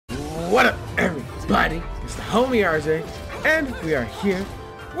What up, everybody? It's the homie RJay, and we are here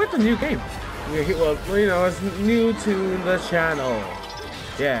with a new game. We are here, well, you know, it's new to the channel.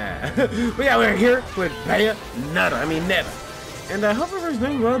 Yeah. But yeah, we're here with Bayonetta. Netta. And I hope everyone's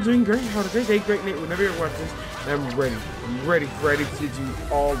doing well, doing great. Have a great day, great night, whenever you're watching this. And I'm ready to do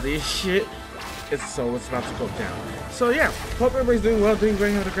all this shit. It's about to go down. So yeah, hope everybody's doing well, doing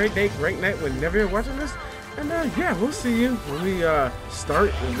great. Have a great day, great night, whenever you're watching this. And yeah, we'll see you when we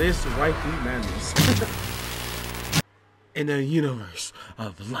start this waifu madness. In a universe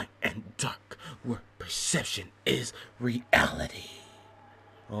of light and dark, where perception is reality.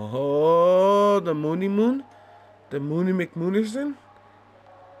 Oh, the Moony Moon? The Moony McMoonerson?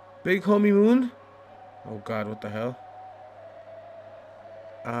 Big Homie Moon? Oh god, what the hell?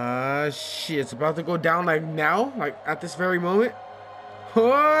 Shit, it's about to go down like now? Like at this very moment?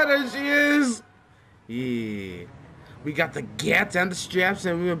 Oh, there she is! Yeah. We got the gats and the straps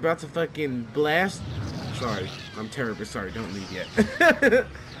and we're about to fucking blast. Sorry, I'm terribly sorry, don't leave yet.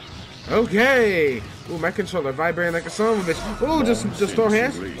 Okay. Ooh, my controller vibrating like a son of a bitch. Ooh, just throw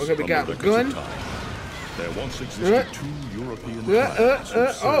hands. Okay, we got a gun. There once existed two European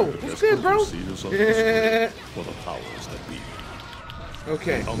oh, what's good, bro? Yeah. For the powers that be.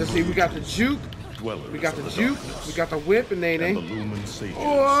 Okay, let's see. We got the juke. We got the juke. We got the whip and nae.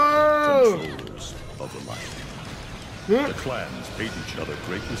 Whoa! Controllers of the light. The clans paid each other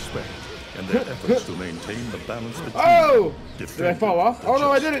great respect, and their efforts to maintain the balance between did I fall off? Oh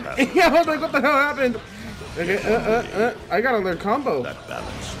no, I didn't. Yeah, I was like, what the hell happened? Okay, I gotta learn combo. That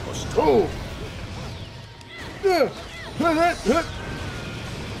balance was oh.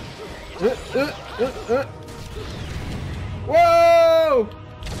 Whoa!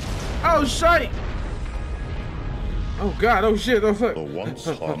 Oh shite! Oh god! Oh shit! Oh fuck! The once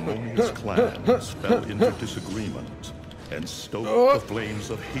harmonious clans fell into disagreement and stoked the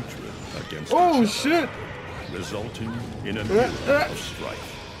flames of hatred against each other, shit! resulting in an era of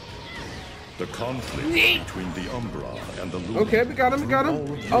strife. The conflict between the Umbra and the Lumen. Okay, we got him.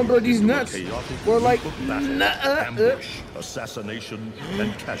 Umbra, these nuts. We're like ambush, assassination,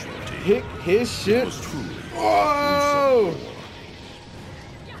 and casualty. His shit. It was truly whoa!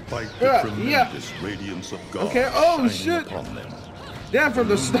 By the tremendous radiance of God. Okay. Oh shit! Upon them. Yeah, from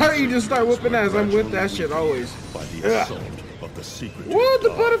the start you just start whooping ass. I'm with that shit always. By the assault of the secret. What the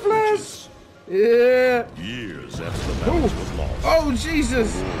butterflies? Yeah. Years after the balance was lost. Oh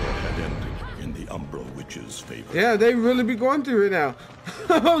Jesus! The war had ended in the Umbra Witch's favor. Yeah, they really be going through it now.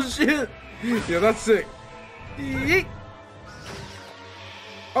 Oh shit! Yeah, that's sick. Yeet.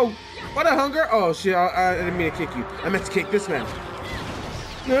 Oh, what a hunger! Oh shit! I didn't mean to kick you. I meant to kick this man.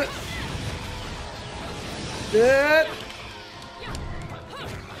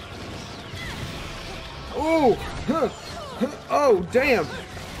 Oh! Oh damn!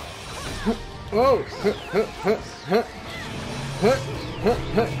 Oh!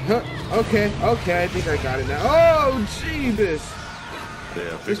 Okay, I think I got it now. Oh, Jesus!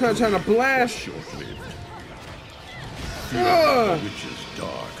 He's not trying to blast. Short-lived. The witch's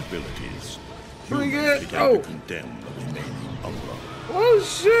dark abilities. Bring it! Began to condemn the remaining Umbra. Oh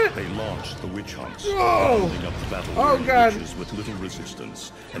shit! They launched the witch hunts, rounding up the battle god! Witches with little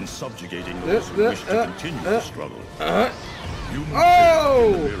resistance and subjugating those who wish to continue the struggle. Oh,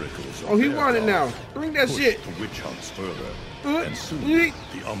 he won it now. Bring that shit. The witch hunts further, and soon the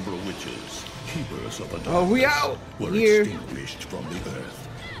Umbra witches, keepers of the darkness, we out were here. Extinguished from the earth.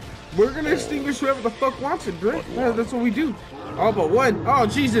 We're gonna extinguish whoever the fuck wants it, bro. Yeah, that's what we do. All but one. Oh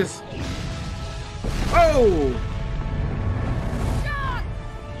Jesus. Oh.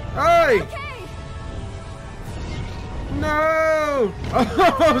 Hey! Okay. No!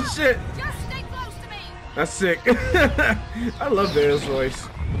 Oh shit! Just stay close to me. That's sick. I love Bale's voice.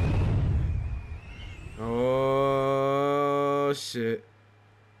 Oh shit!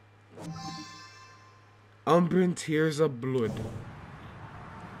 Umbran Tears of Blood.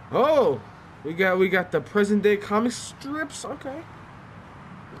 Oh, we got the present day comic strips. Okay.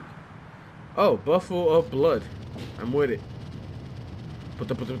 Oh, Buffalo of Blood. I'm with it.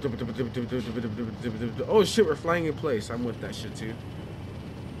 Oh shit, we're flying in place. I'm with that shit too.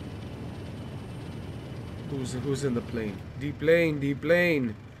 Who's in the plane? The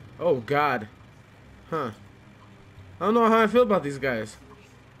plane. Oh god. Huh. I don't know how I feel about these guys.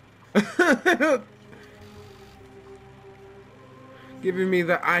 Giving me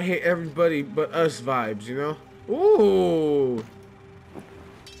the I hate everybody but us vibes, you know? Ooh.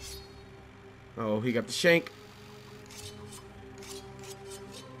 Oh, he got the shank.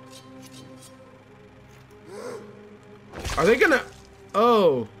 Are they gonna...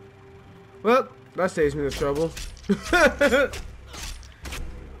 Oh. Well, that saves me the trouble.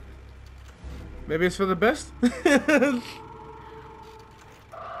 Maybe it's for the best?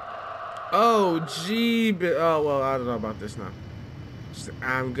 Oh, gee. Oh, well, I don't know about this now.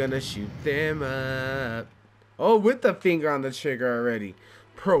 I'm gonna shoot them up. Oh, with the finger on the trigger already.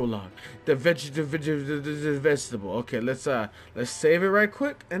 Prologue. The vegetable. Okay, let's save it right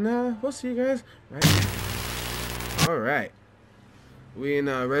quick, and we'll see you guys right now. All right. We in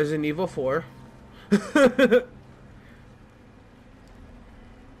Resident Evil 4.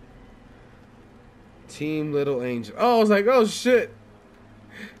 Team Little Angel. Oh, I was like, oh shit.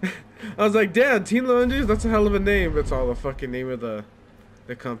 I was like, damn, Team Little Angels, that's a hell of a name. That's all the fucking name of the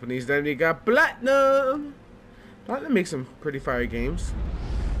companies. Then we got Platinum. Platinum makes some pretty fire games.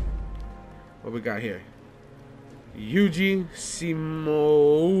 What we got here? Yuji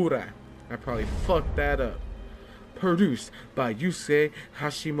Shimura. I probably fucked that up. Produced by Yusuke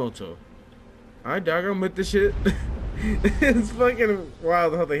Hashimoto. Alright, dog, I'm with the shit. It's fucking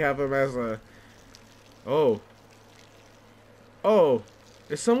wild how they have him as a... Oh. Oh.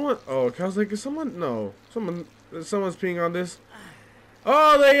 Is someone... Oh, I was like, is someone... No. Someone's peeing on this.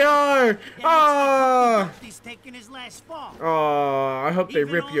 Oh, they are! Oh! He's taking his last fall. Oh, I hope they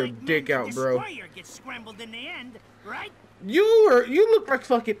rip your dick out, bro. Gets scrambled in the end, right? You look like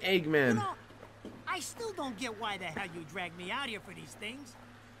fucking Eggman. You know, I still don't get why the hell you dragged me out here for these things.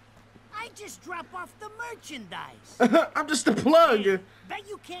 I just drop off the merchandise. I'm just a plug. Hey, bet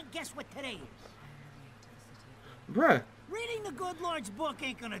you can't guess what today is. Bruh. Reading the good Lord's book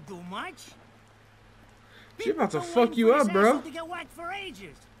ain't gonna do much. She about to fuck you up, bro. To get whacked for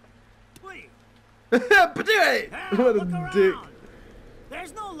ages. Please. What a dick.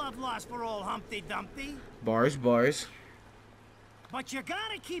 There's no love lost for old Humpty Dumpty. Bars. But you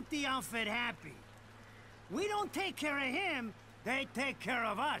gotta keep the outfit happy. We don't take care of him, they take care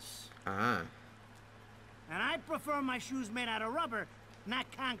of us. Ah. And I prefer my shoes made out of rubber, not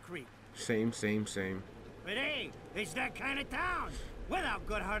concrete. Same. But hey, it's that kind of town. Without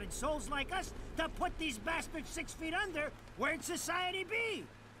good-hearted souls like us to put these bastards 6 feet under, where'd society be?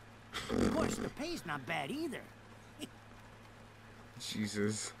 Of course, the pay's not bad either.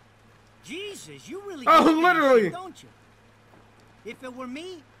 Jesus, you really literally, don't you? If it were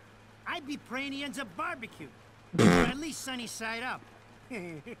me, I'd be praying he ends up barbecued. Or at least sunny side up.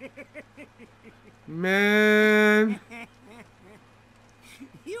 Man.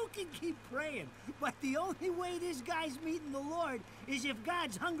 You can keep praying, but the only way this guy's meeting the Lord is if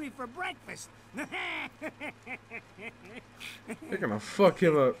God's hungry for breakfast. They're gonna fuck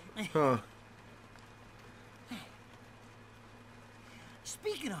him up, huh?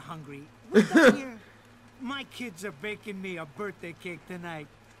 Speaking of hungry, look down here. My kids are baking me a birthday cake tonight.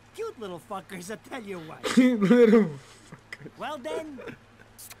 Cute little fuckers, I tell you what. Cute little fuckers. Well then,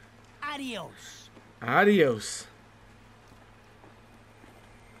 adios. Adios.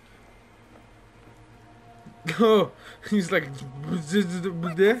 Oh, he's like,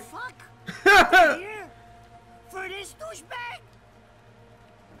 what the fuck? Here? For this douchebag?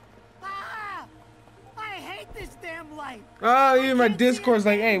 Ah! I hate this damn light. Ah, even my Discord's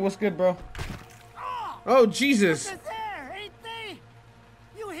like, hey, what's good, bro? Oh, Jesus. They're there, ain't they?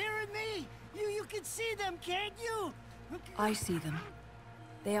 You hearing me? You can see them, can't you? I see them.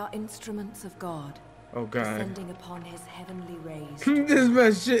 They are instruments of God. Oh, God. Descending upon his heavenly rays. This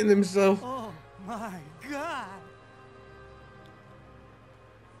man's shitting himself. Oh, my God.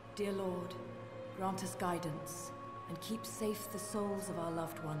 Dear Lord, grant us guidance and keep safe the souls of our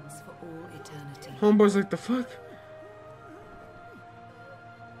loved ones for all eternity. Homeboy's like, the fuck?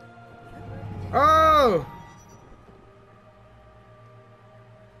 Oh!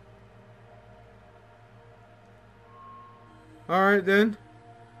 Alright then.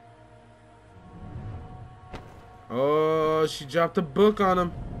 Oh, she dropped a book on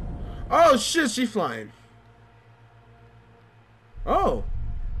him. Oh shit, she flying. Oh.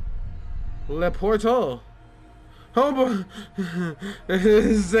 Le Portal. Homeboy.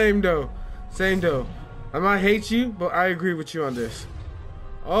 Same though. I might hate you, but I agree with you on this.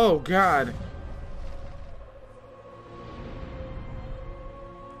 Oh God.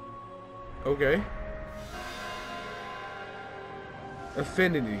 Okay.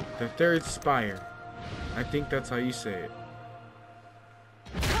 Affinity, the third spire. I think that's how you say it.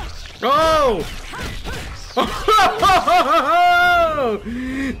 Oh!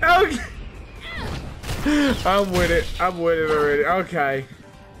 Okay. I'm with it already. Okay.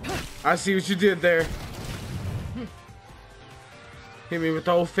 I see what you did there. Hit me with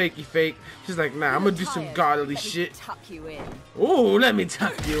the whole fakey fake. She's like, nah, I'm gonna do some godly shit. Tuck you in. Ooh, let me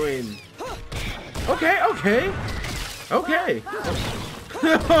tuck you in. Okay.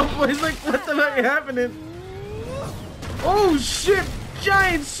 He's like, what the fuck is happening? Oh shit!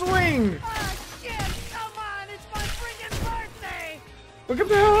 Giant swing! What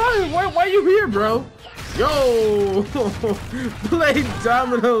the hell are you? Why you here, bro? Yo! Play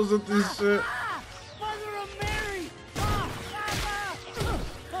dominoes with this shit.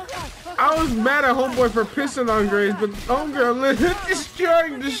 I was mad at homeboy for pissing on Grace, but homegirl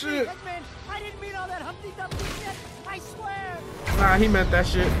destroying the shit. I didn't mean all that Humpty Dumpty shit. I swear. Nah, he meant that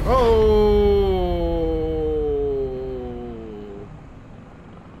shit. Oh.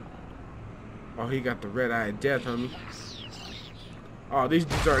 Oh, he got the red-eyed death, homie. Oh, these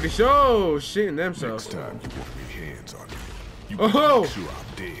dudes already shitting themselves. Next time you want your hands on me, you oh. make sure I'm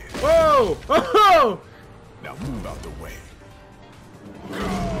dead. Whoa! Oh! Now move out the way.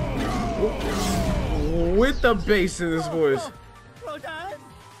 With the bass in his voice.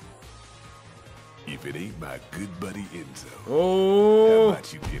 If it ain't my good buddy Enzo, oh, how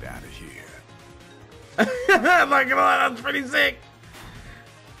about you get out of here? I'm not gonna lie, that's pretty sick.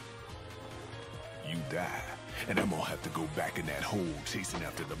 You die, and I'm gonna have to go back in that hole chasing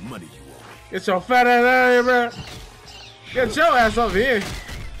after the money you owe me. Get your fat ass out of here, bro. Get your ass over here.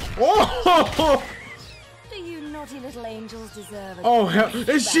 Oh! Do you naughty little angels deserve a oh hell,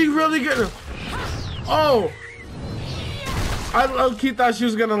 is she really gonna? Oh! I low-key thought she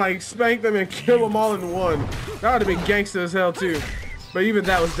was gonna like spank them and kill them all in one. That would have been gangster as hell too. But even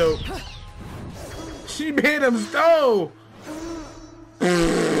that was dope. She made him stow.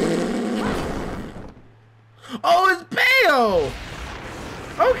 Oh, it's Bayo!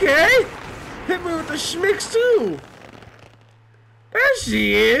 Okay! Hit me with the schmicks too! There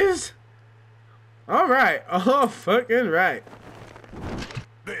she is! Alright, oh fucking right.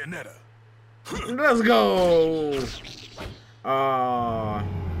 Bayonetta. Let's go!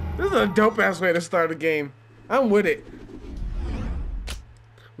 This is a dope ass way to start a game. I'm with it.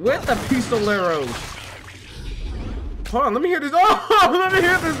 With the pistoleros. Hold on, let me hear this. Oh, let me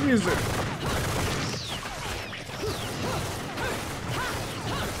hear this music.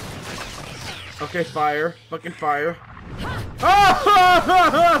 Okay, fire. Fucking fire.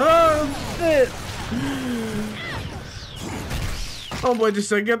 Oh, shit. Oh boy, just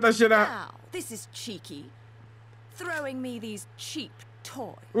said, get that shit out. Now, this is cheeky. Throwing me these cheap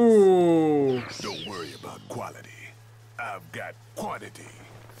toys. Ooh. Don't worry about quality. I've got quantity.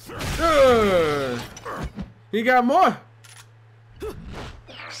 He got more.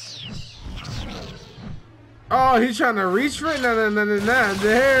 Oh, he's trying to reach for it? No.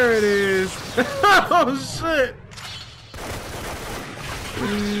 There it is. Oh, shit.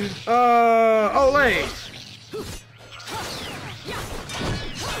 Olay.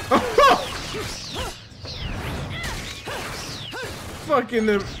 Fucking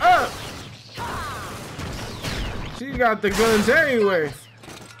them up. She got the guns everywhere.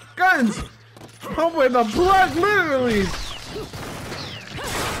 Guns. Homeboy, the plug, literally.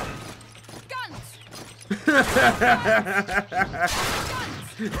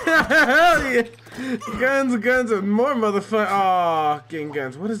 Hell yeah. Guns, and more motherfucker. Oh, getting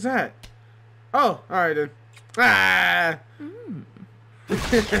guns. What is that? Oh, alright then. Ah.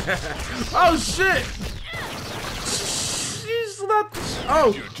 Oh shit. She's not.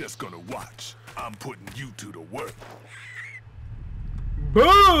 Oh. You're just gonna watch. I'm putting you two to work. Boom!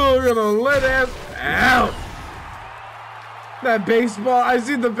 We're gonna let ass out. That baseball. I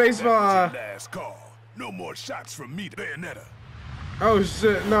see the baseball. Last call. No more shots from me, Bayonetta. Oh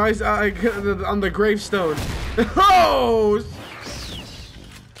shit! No, I on the gravestone. Oh!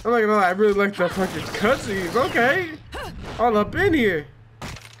 I'm not gonna lie, I really like the fucking cutscenes. Okay, all up in here.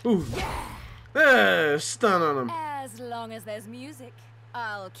 Ooh, stun on him. As long as there's music,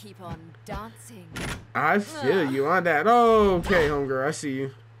 I'll keep on dancing. I feel you on that. Okay, homegirl, I see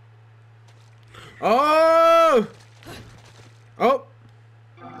you. Oh! Oh!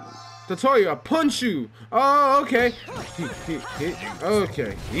 Tutorial, punch you. Oh, okay.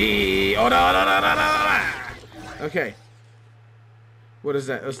 Okay. Oh, no. Okay. What is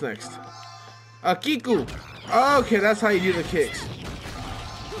that? What's next? Kiku. Okay, that's how you do the kicks.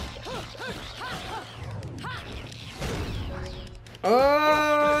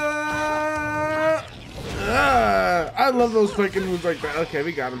 I love those fucking moves like that. Okay,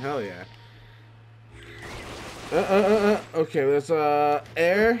 we got him. Hell yeah. Okay, let's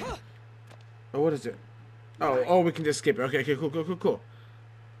air. Oh, what is it? Oh, we can just skip it. Okay, cool.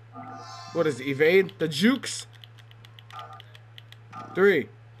 What is it? Evade? The jukes? 3,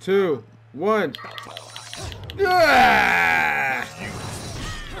 2, 1. Ah!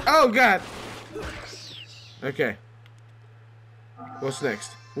 Oh, God. Okay. What's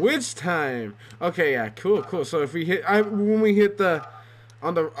next? Witch time. Okay, yeah, cool. So if we hit, when we hit the,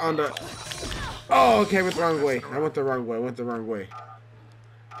 on the. Oh, okay, I went the wrong way. I went the wrong way.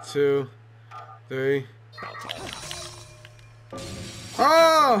 2, 3.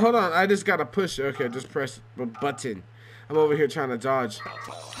 Oh, hold on. I just gotta push. Okay, just press the button. I'm over here trying to dodge.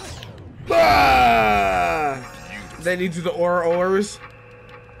 Ah! Then you do the auras.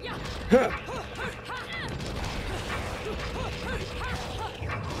 Huh.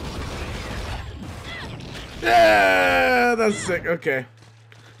 Yeah, that's sick. Okay.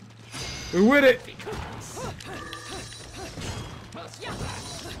 We with it.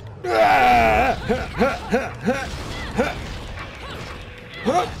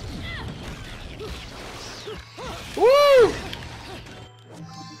 Woo!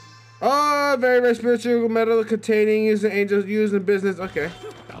 Oh, very, very spiritual metal containing is the angels used in business. Okay.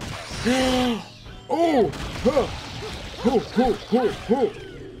 Oh! Huh! Huh! Huh! Huh! Huh!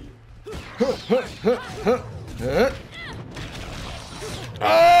 Huh! Huh! Huh! Huh! Huh!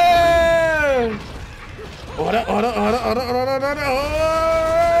 Oh! Order! Order! Order! Order! Order! Order!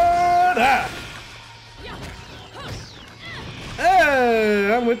 Order!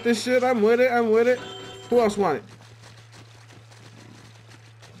 Hey! I'm with this shit. I'm with it. I'm with it. Who else want it?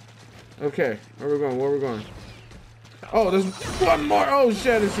 Okay, where we going? Where we going? Oh, there's one more. Oh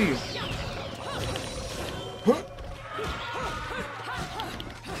shit, it's you. Huh?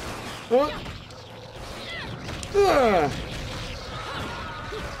 Huh?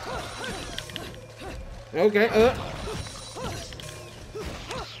 Okay.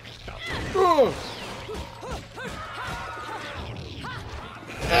 Oh.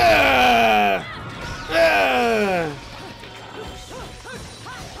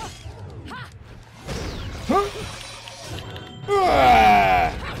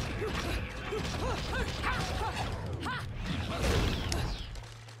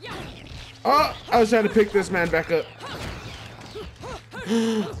 Oh, I was trying to pick this man back up.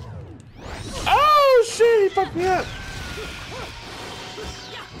 Oh shit, he fucked me up.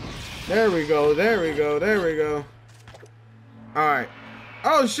 There we go, there we go, there we go. Alright.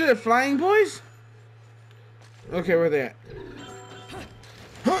 Oh shit, flying boys? Okay, where they at?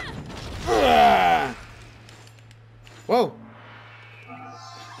 Whoa.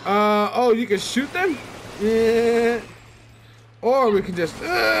 Oh, you can shoot them? Yeah. Or we can just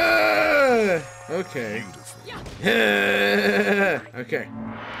okay. Okay.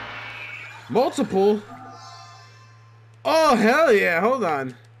 Multiple. Oh hell yeah, hold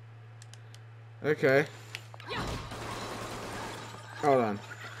on. Okay. Hold on.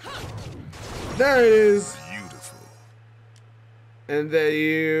 There it is. Beautiful. And then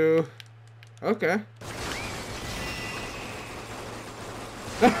you okay.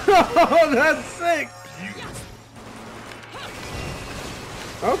 Oh, that's sick.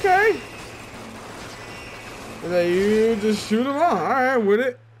 Okay. And then you just shoot them all. Alright, with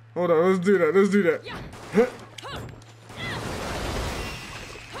it. Hold on, let's do that. Let's do that. Yeah.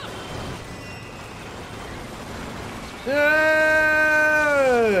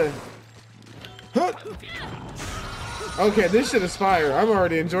 Okay, this shit is fire. I'm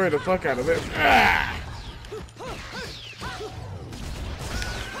already enjoying the fuck out of it. Ah.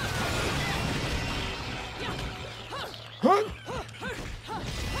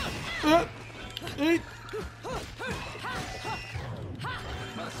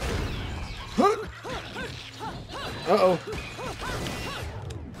 Uh-oh.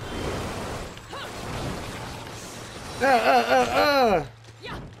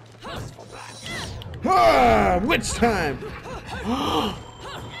 Witch time.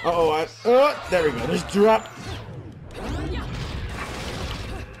 Uh-oh, there we go. Just drop.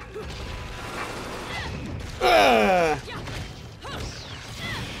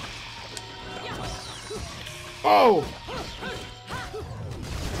 Oh.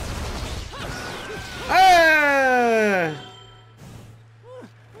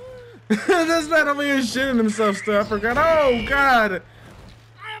 This man over here shitting himself still. I forgot. Oh, God.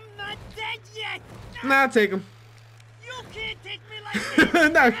 I'm not dead yet. Nah, take him. You can't take me like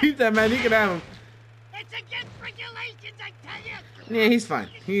this. No, keep that, man. You can have him. It's against regulations, I tell you. Yeah, he's fine.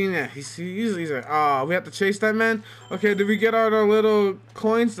 He's like, oh, we have to chase that man? Okay, did we get our little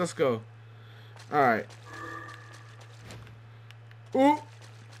coins? Let's go. Alright. Ooh.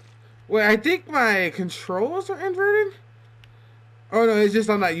 Wait, I think my controls are inverted? Oh, no, it's just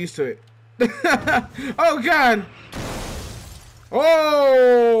I'm not used to it. Oh, God.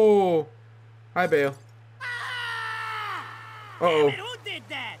 Oh. Hi, Bale. Uh-oh. Damn it, who did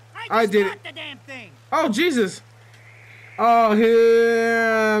that? I did it. The damn thing. Oh, Jesus. Oh,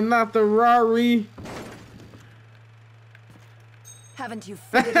 him. Not the Rari. Haven't you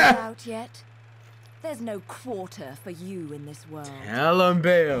figured it out yet? There's no quarter for you in this world. Tell him,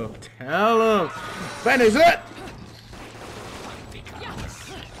 Bale. Tell him. Finish it.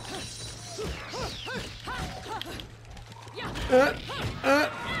 Oh.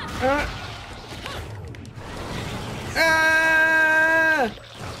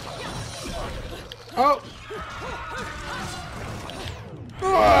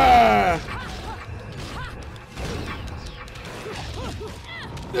 Ah.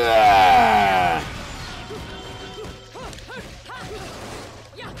 Ah.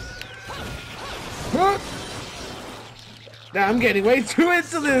 Huh? Now I'm getting way too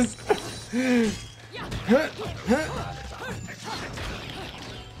into this.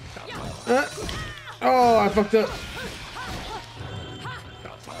 Oh, I fucked up.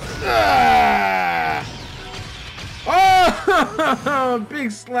 Ah! Oh, big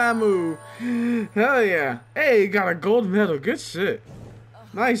slamu. Hell yeah. Hey, got a gold medal. Good shit.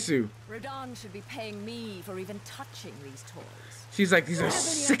 Nice, Sue. Rodan should be paying me for even touching these toys. She's like, these are Have any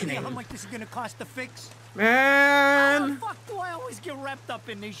sickening. idea how much this is gonna cost to fix? How the Man. fuck do I always get wrapped up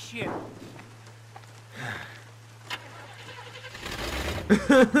in this shit?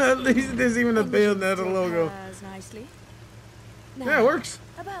 At least there's even a Bayonetta logo. Nicely. Now, Yeah, it works.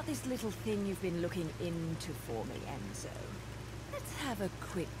 About this little thing you've been looking into for me, Enzo. Let's have a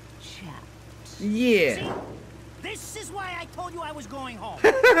quick chat. Yeah. See? This is why I told you I was going home.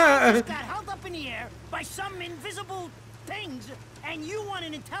 I just got held up in the air by some invisible things, and you want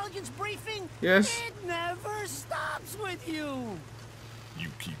an intelligence briefing? Yes. It never stops with you. You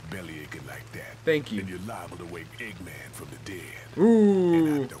keep belly aching like that. Thank you. And you're liable to wake Eggman from the dead. Ooh.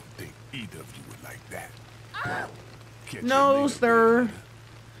 And I don't think either of you would like that. Catch No, you later, sir. baby.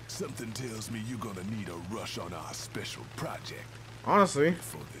 Something tells me you're gonna need a rush on our special project Honestly.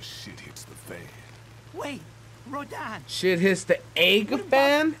 before the shit hits the fan. Wait, Rodan. Shit hits the egg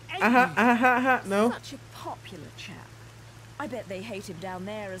fan? No. Such a popular chap. I bet they hate him down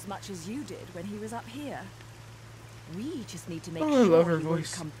there as much as you did when he was up here. We just need to make Oh, I sure love her he won't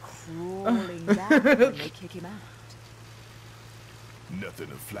voice. come crawling back when they kick him out.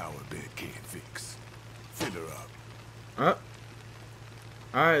 Nothing a flower bed can't fix. Fill her up.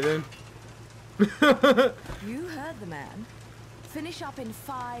 Alright then. You heard the man. Finish up in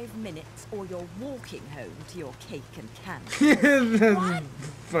 5 minutes or you're walking home to your cake and candy. That's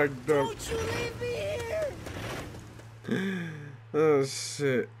fucked up. Don't you leave me here. Oh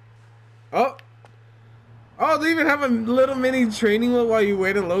shit. Oh. Oh, they even have a little mini training mode while you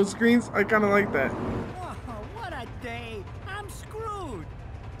wait in load screens. I kind of like that. Oh, what a day. I'm screwed.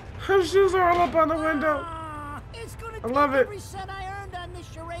 Her shoes are all up on the window. It's gonna I take love it. every cent I earned on this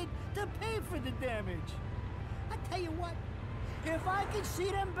charade to pay for the damage. I tell you what, if I could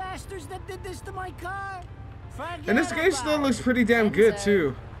see them bastards that did this to my car, forget And this game still about looks it. pretty damn good Enzo,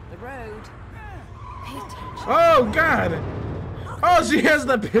 too. The road. Pay attention. Oh god. Oh, she has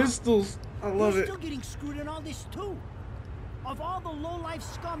the pistols. I love You're it. still getting screwed in all this too. Of all the low-life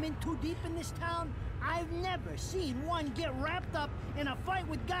scum in too deep in this town, I've never seen one get wrapped up in a fight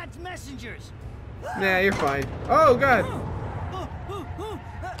with God's messengers. Nah, you're fine. Oh god.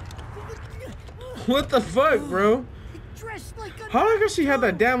 What the fuck, bro? Dressed like a How long ago she had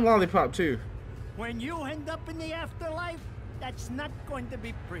that damn lollipop too? When you end up in the afterlife, that's not going to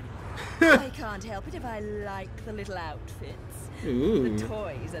be pretty. I can't help it if I like the little outfits. Ooh. The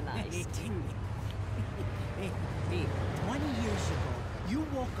toys are nice too. Hey, 20 years ago, you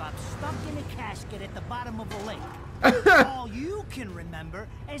woke up stuck in a casket at the bottom of a lake. All you can remember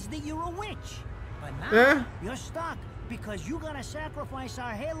is that you're a witch. But now, Yeah. you're stuck because you gotta sacrifice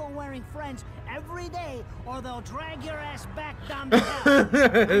our halo-wearing friends every day or they'll drag your ass back down the hell.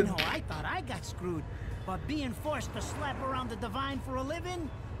 I know, I thought I got screwed. But being forced to slap around the divine for a living,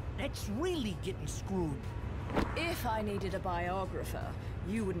 that's really getting screwed. If I needed a biographer,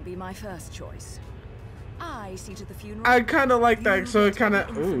 you wouldn't be my first choice. I see to the funeral. I kind of like that, You so it get kind the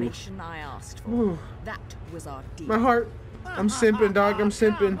of. Ooh. information I asked for. Ooh. That was our deal. My heart. I'm simping, dog. I'm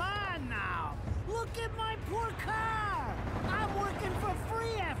simping. Come on now. Look at my poor car. I'm working for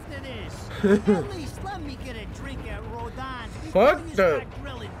free after this. At least let me get a drink at Rodon's before Fuck you that. start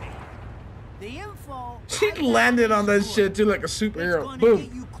grilling me. The info. She I got landed on that is shit good. too like a It's superhero. gonna Boom.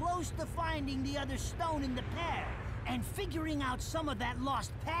 get you close to finding the other stone in the pair and figuring out some of that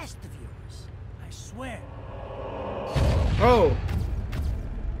lost past of yours. I swear. Oh.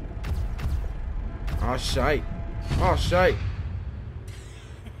 Oh shite. Oh shite.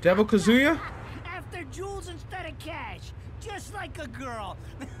 Devil Kazuya? After jewels instead of cash, just like a girl.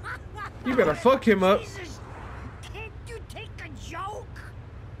 You better fuck him up. Jesus, can't you take a joke?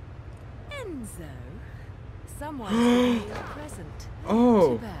 Enzo, someone's giving you a present.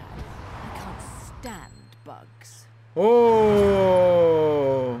 Oh. Too bad. I can't stand bugs.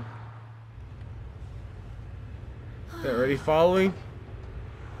 Oh. They're already following.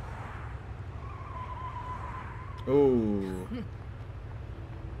 Oh.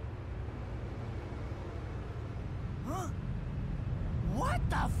 Huh? What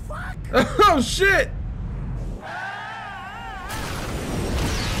the fuck? Oh shit!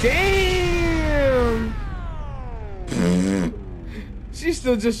 Damn! She's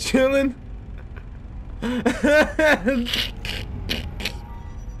still just chilling.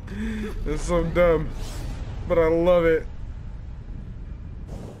 That's so dumb, but I love it.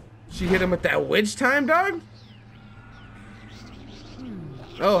 She hit him with that witch time, dog?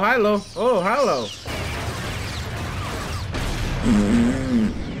 Oh, hello. Oh, hello.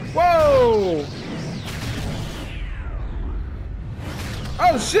 Whoa!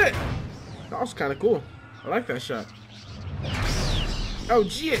 Oh, shit! That was kind of cool. I like that shot. Oh,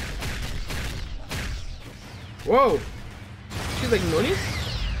 shit! Whoa! She's like money?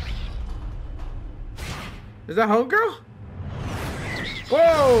 Is that homegirl?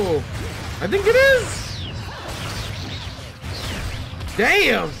 Whoa! I think it is!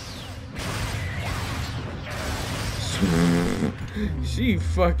 Damn! She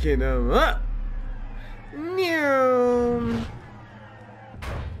fucking him up. Meow.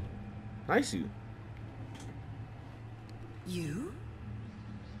 Nice you. You?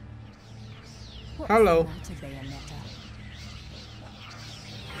 Hello.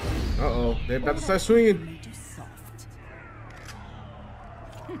 Uh-oh, they're about to start swinging.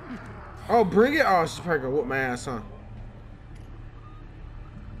 Oh, bring it. Oh, she's probably gonna whoop my ass, huh?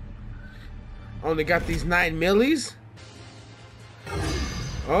 Only got these 9 millies.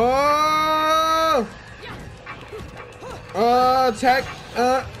 Oh! Oh, attack.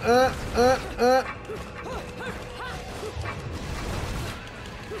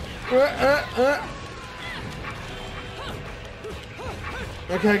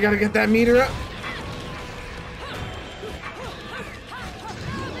 Okay, I gotta get that meter up.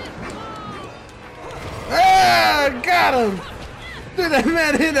 Ah, got him! Dude, that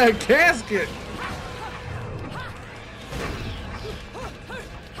man hit a casket.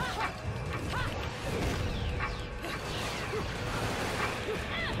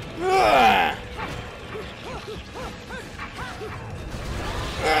 Ah!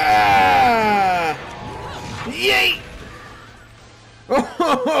 Ah! Yay!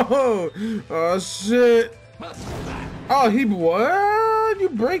 Oh, oh shit! Oh, he what? You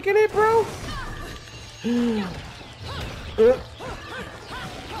breaking it, bro?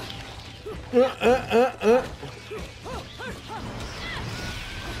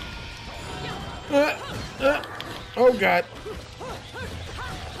 Oh God!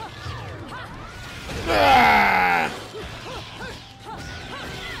 Ah!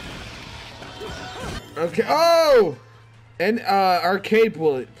 Okay. Oh, and arcade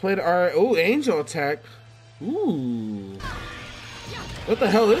bullet played our angel attack. Ooh, what the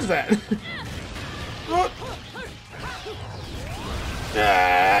hell is that? What?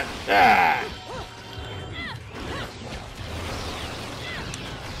 Ah, ah.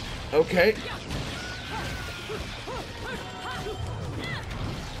 Okay.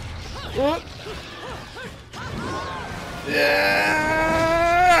 What? Yeah!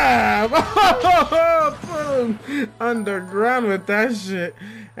 Put him underground with that shit.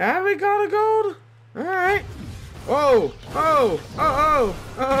 Have we got a gold? All right. Oh! Oh! Oh!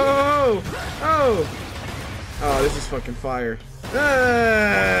 Oh! Oh! Oh! Oh! This is fucking fire.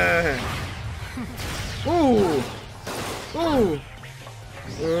 Ooh! Ooh!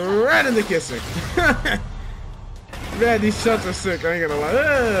 Right in the kisser. Man, these shots are sick. I ain't gonna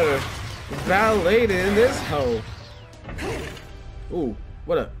lie. Ballet in this hoe. Ooh,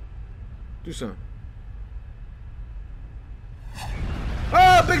 what up? Do something.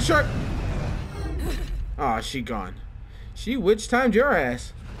 Oh, big shark! Aw, oh, she gone. She witch timed your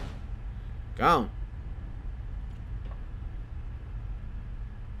ass. Gone.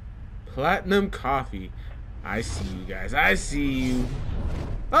 Platinum coffee. I see you guys. I see you.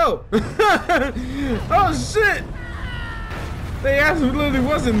 Oh! Oh shit! They absolutely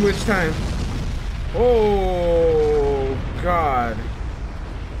wasn't witch time. Oh God.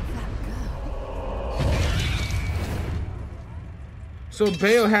 So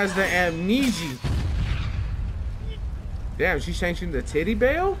Bayo has the amnesia. Damn, she's changing the titty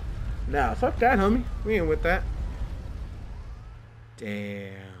Bayo? Nah, fuck that, homie. We ain't with that.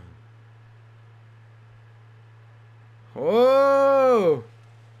 Damn. Oh!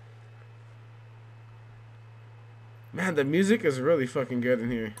 Man, the music is really fucking good in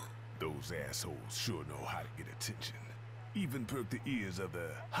here. Those assholes sure know how to get attention. Even perk the ears of the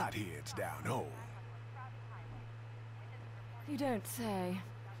hotheads down home. You don't say.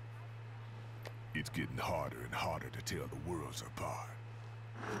 It's getting harder and harder to tell the worlds apart.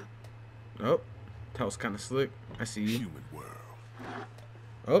 Oh, That was kind of slick. I see you. Human world.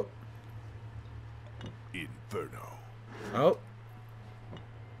 Oh. Inferno. Oh.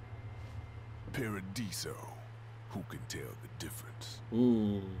 Paradiso. Who can tell the difference?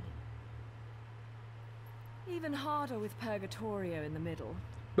 Ooh. Even harder with Purgatorio in the middle.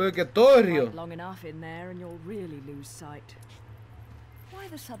 Purgatorio. Quite long enough in there and you'll really lose sight. Why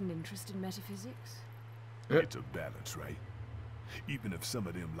the sudden interest in metaphysics? It's a balance, right? Even if some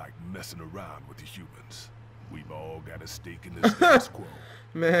of them like messing around with the humans, we've all got a stake in the status quo.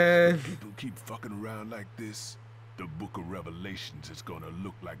 Man. If people keep fucking around like this, the Book of Revelations is gonna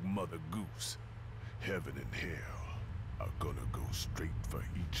look like Mother Goose. Heaven and hell are gonna go straight for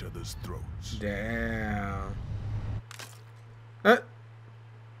each other's throats. Damn.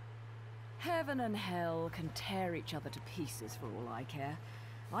 Heaven and hell can tear each other to pieces for all I care.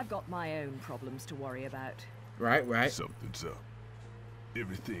 I've got my own problems to worry about. Right, right. Something's up.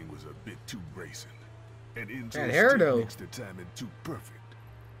 Everything was a bit too bracing. And Enzo That hair, still though. makes the timing too perfect.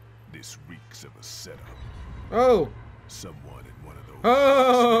 This reeks of a setup. Oh. Someone in one of those.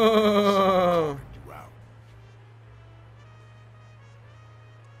 Oh. You out.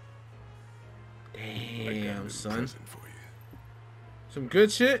 I got a Damn, little son. present for you. Some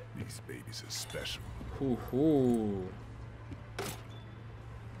good shit. These babies are special. Hoo-hoo.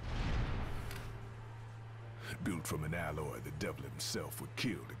 Built from an alloy the devil himself would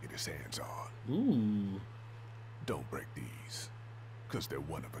kill to get his hands on. Ooh. Don't break these, because they're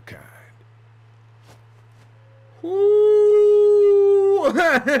one of a kind. Ooh.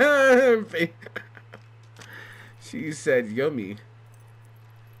 She said yummy.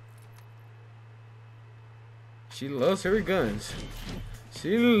 She loves her guns.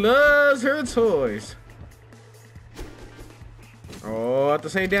 She loves her toys. Oh, at the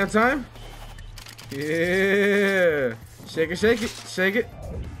same damn time? Yeah. Shake it, shake it, shake it.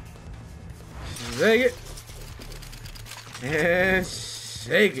 Shake it. And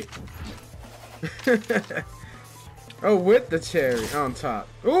shake it. Oh, with the cherry on top.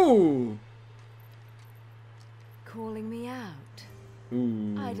 Ooh. Calling me out?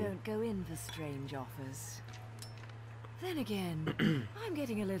 Ooh. I don't go in for strange offers. Then again, I'm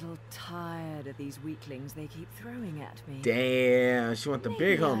getting a little tired of these weaklings they keep throwing at me. Damn, she want the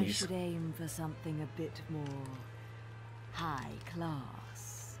big Maybe I homies. should aim for something a bit more high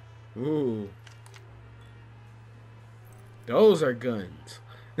class. Ooh. Those are guns.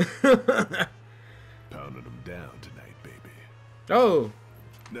 Pounding them down tonight, baby. Oh.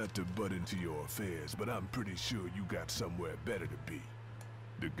 Not to butt into your affairs, but I'm pretty sure you got somewhere better to be.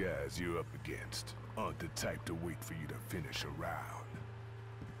 The guys you're up against aren't the type to wait for you to finish a round.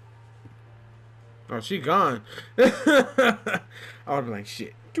 Oh, she gone. I was like,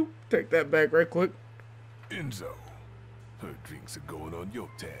 shit. Take that back right quick. Enzo, her drinks are going on your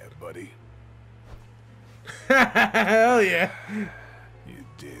tab, buddy. Hell yeah. You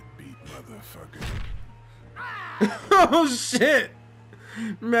deadbeat motherfucker. Oh, shit.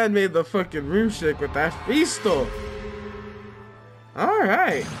 Man made the fucking room shake with that feastal.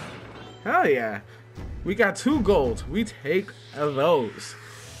 Alright. Hell yeah. We got 2 golds. We take those.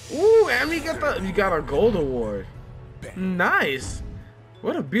 Ooh, and we got our gold award. Nice.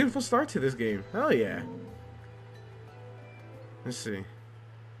 What a beautiful start to this game. Hell yeah. Let's see.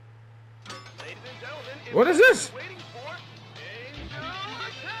 What is this?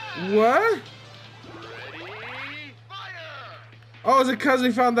 What? Oh, is it because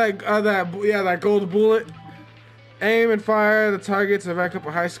we found that gold bullet? Aim and fire the target to rack up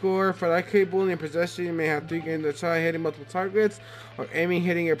a high score. For that capable in possession, you may have 3 games to try hitting multiple targets, or aiming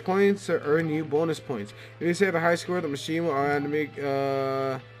hitting your points to earn new bonus points. If you set a high score, the machine will automatically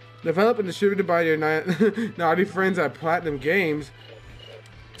developed and distributed by your naughty friends at Platinum Games.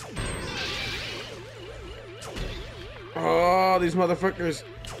 Oh, these motherfuckers.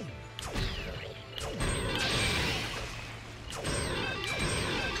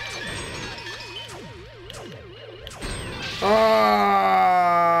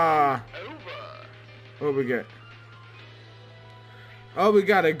 Ah! What we got? Oh, we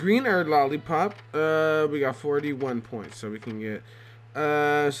got a green Earth lollipop. We got 41 points, so we can get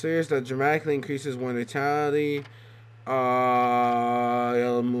series that dramatically increases one vitality.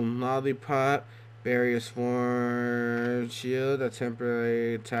 Yellow moon lollipop, various form shield, a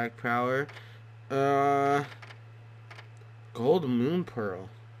temporary attack power. Gold moon pearl.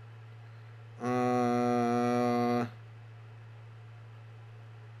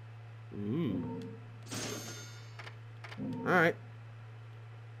 Ooh. Alright.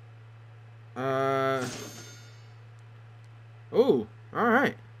 Oh,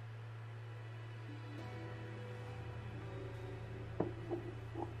 alright.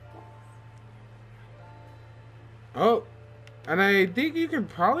 Oh, and I think you can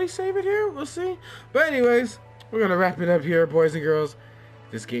probably save it here. We'll see. But anyways, we're gonna wrap it up here, boys and girls.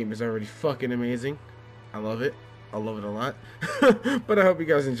 This game is already fucking amazing. I love it. I love it a lot. But I hope you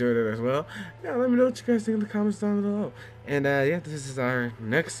guys enjoyed it as well. Yeah, let me know what you guys think in the comments down below. And yeah, this is our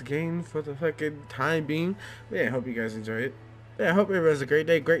next game for the fucking time being. But yeah, I hope you guys enjoy it. Yeah, I hope everybody has a great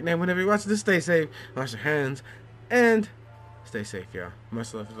day, great night. Whenever you watch this, stay safe, wash your hands, and stay safe, y'all.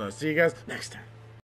 Much love. See you guys next time.